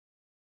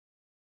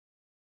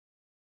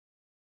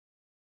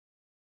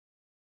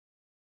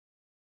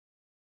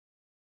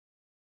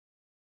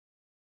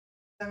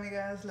Hola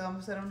amigas, le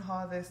vamos a hacer un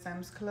haul de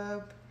Sam's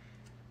Club.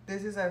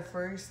 This is our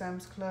first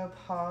Sam's Club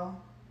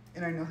haul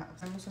in our new house.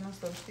 Tenemos unas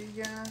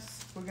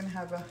tortillas. We're gonna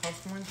have a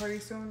housewarming party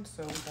soon,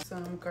 so we got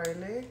some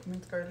garlic,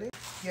 minced garlic,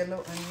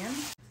 yellow onion,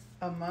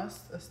 a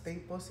must, a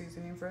staple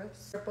seasoning for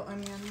us, purple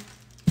onion.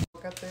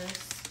 Got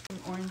this,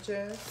 some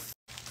oranges,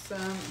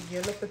 some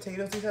yellow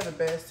potatoes. These are the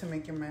best to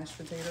make your mashed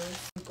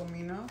potatoes. Some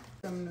comino,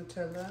 some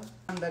Nutella,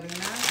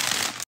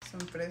 mandarinas,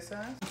 some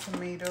fresas,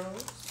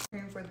 tomatoes,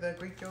 cream for the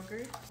Greek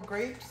yogurt,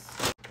 grapes,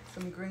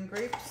 some green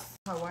grapes,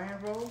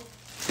 Hawaiian roll,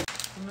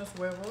 unos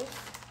huevos,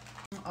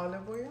 some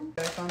olive oil.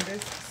 I found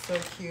this so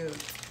cute.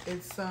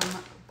 It's some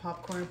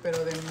popcorn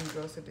pero de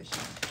Migros edition.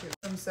 Cute.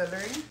 Some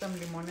celery, some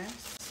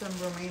limones, some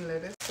romaine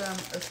lettuce, some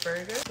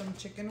asparagus, some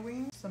chicken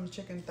wings, some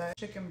chicken thigh,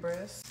 chicken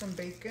breast, some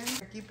bacon,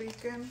 turkey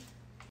bacon,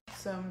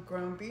 some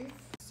ground beef,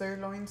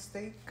 sirloin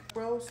steak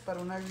rolls para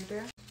una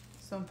birria,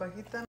 some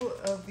fajita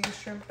of these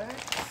shrimp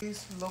bags,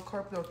 these low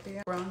carb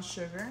tortilla, brown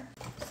sugar,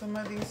 some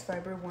of these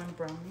fiber one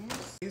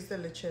brownies, these de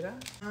lechera,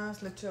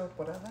 leche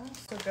evaporada.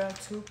 So got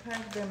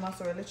 2-pack de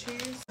mozzarella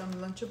cheese, some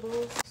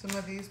Lunchables. Some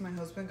of these my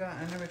husband got.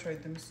 I never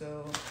tried them,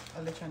 so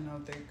I'll let y'all know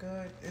they're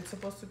good. It's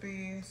supposed to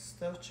be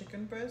stuffed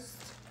chicken breast.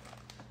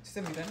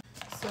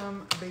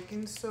 Some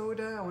baking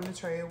soda. I want to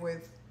try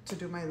it to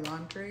do my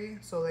laundry,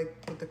 so like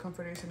with the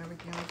comforters and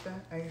everything like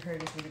that. I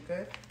heard it's really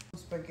good. Some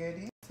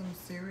spaghetti, some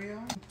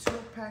cereal, 2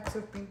 packs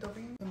of pinto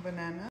beans, some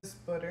bananas,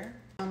 butter,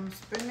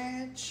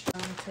 spinach,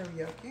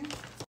 teriyaki.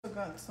 Also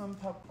got some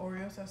pop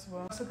Oreos as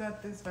well. Also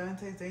got this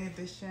Valentine's Day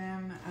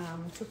edition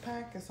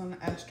 2-pack. It's on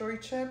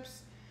Astory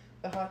chips,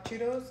 the hot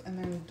Cheetos, and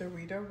then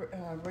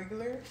Dorito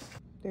regulars.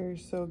 They're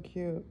so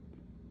cute.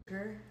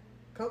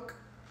 Coke,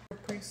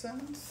 Capri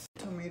Suns,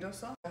 tomato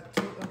sauce. Got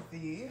 2 of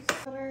these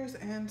colors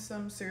and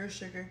some zero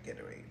sugar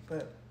Gatorade.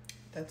 But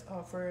that's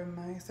all for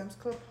my Sam's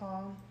Club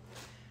haul.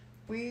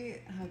 We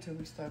had to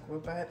restock real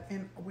bad,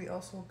 and we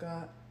also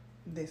got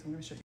this. I'm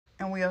gonna show you.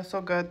 And we also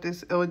got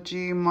this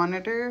LG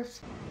monitor.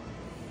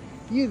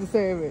 You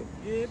deserve it.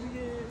 Yeah.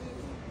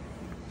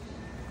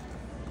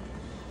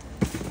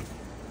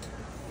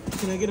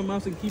 Can I get a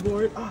mouse and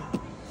keyboard?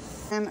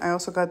 And I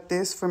also got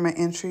this for my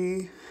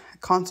entry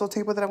console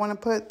table that I want to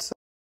put. So